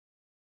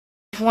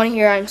everyone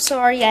here. I'm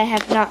sorry I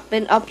have not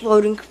been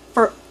uploading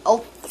for a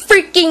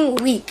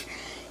freaking week.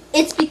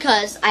 It's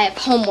because I have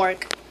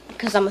homework,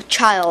 because I'm a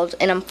child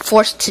and I'm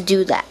forced to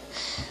do that.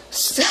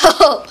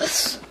 So,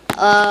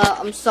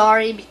 I'm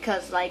sorry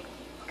because, like,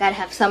 gotta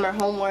have summer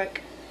homework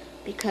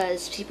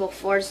because people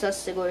force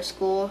us to go to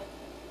school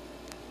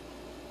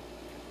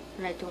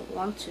and I don't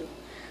want to.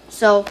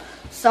 So,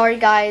 sorry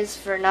guys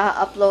for not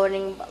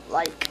uploading, but,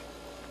 like,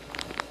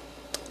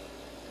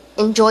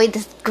 enjoy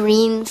this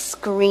green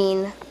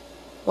screen,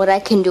 what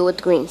I can do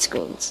with green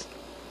screens.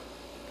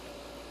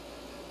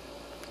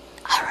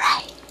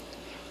 Alright.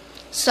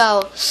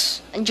 So,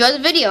 enjoy the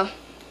video.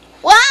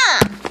 Wow!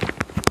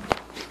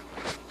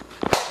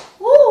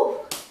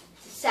 Woo!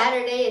 It's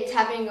Saturday, it's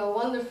having a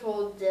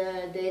wonderful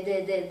day.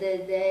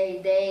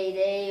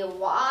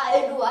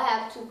 Why do I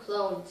have two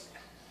clones?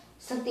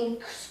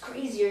 Something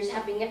crazier is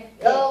happening.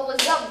 Oh,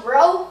 what's up,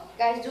 bro?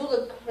 Guys do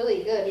look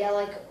really good. Yeah,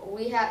 like,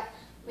 we have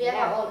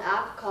our own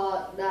app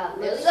called that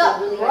looks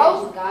really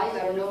bro? Guys,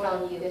 I don't know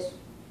on you.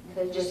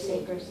 Just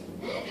say person.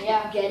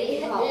 Yeah, get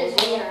it? Just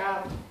hanging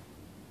around.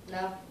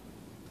 No.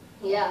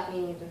 Yeah, me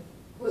neither.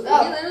 We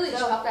literally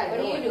chopped that. What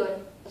are you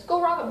doing? Let's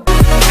go rob him.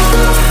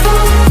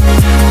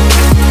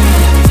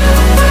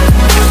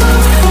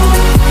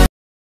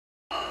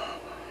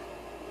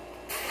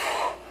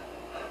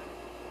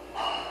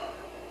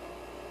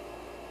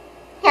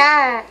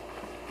 Yeah.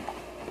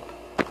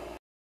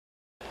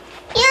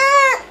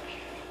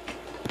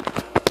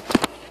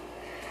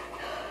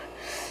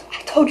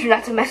 I told you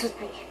not to mess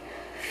with me.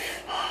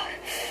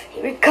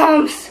 Here it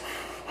comes.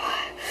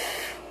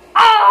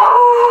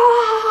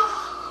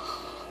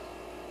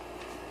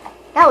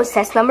 That was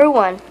test number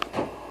 1.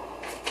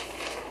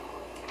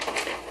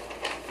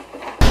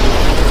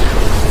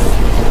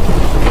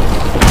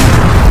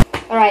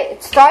 Alright,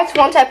 it starts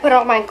once I put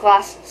on my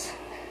glasses.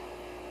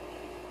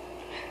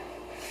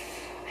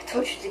 I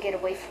told you to get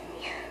away from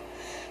me,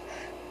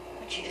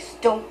 but you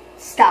just don't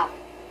stop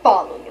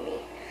following me.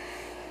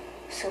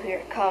 So here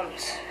it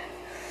comes.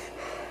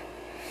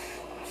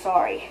 I'm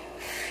sorry.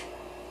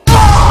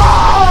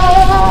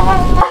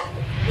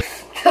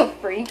 The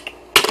freak.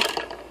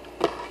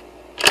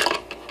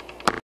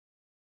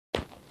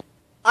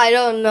 I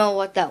don't know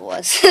what that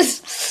was.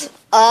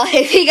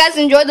 If you guys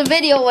enjoyed the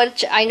video,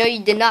 which I know you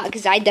did not,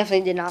 because I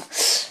definitely did not,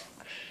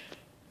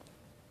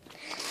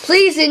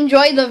 please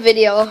enjoy the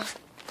video.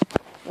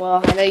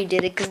 Well, I know you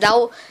did it, because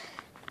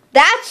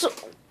that's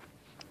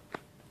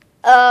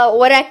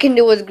what I can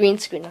do with green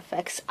screen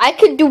effects. I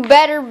could do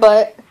better,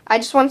 but I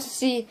just want to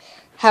see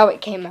how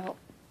it came out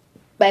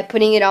by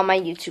putting it on my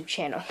YouTube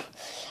channel.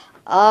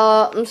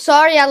 I'm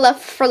sorry I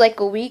left for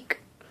like a week.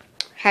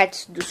 Had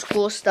to do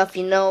school stuff,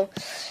 you know.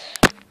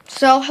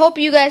 So, hope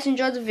you guys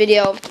enjoyed the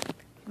video.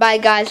 Bye,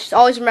 guys. Just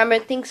always remember,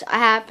 things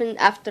happen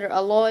after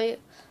a lawyer.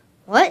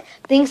 What?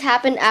 Things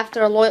happen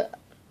after a lawyer.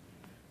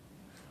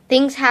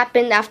 Things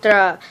happen after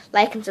a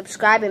like and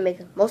subscribe and make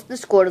most of the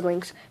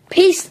squirtlings.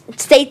 Peace.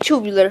 Stay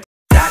tubular.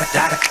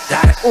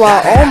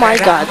 Well, oh my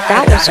god,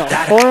 that was a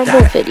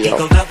horrible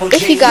video.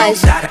 If you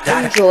guys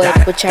enjoyed,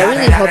 which I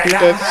really hope you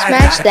did,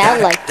 smash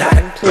that like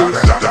button, please.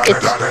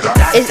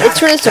 It's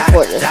really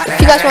supportive.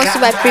 If you guys want to see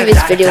my previous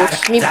video, which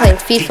is me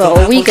playing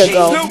FIFA a week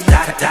ago,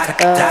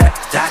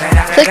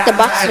 click the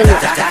box to the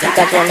left if you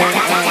guys want to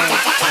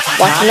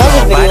watch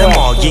another video.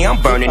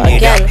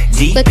 Again,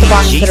 click the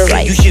box to the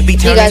right. If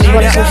you guys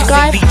want to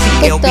subscribe,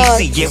 click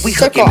the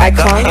circle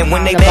icon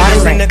on the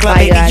bottom right.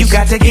 Bye, guys.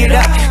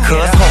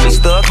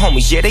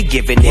 Homies, yeah, they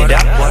giving it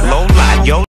up. Low line, yo.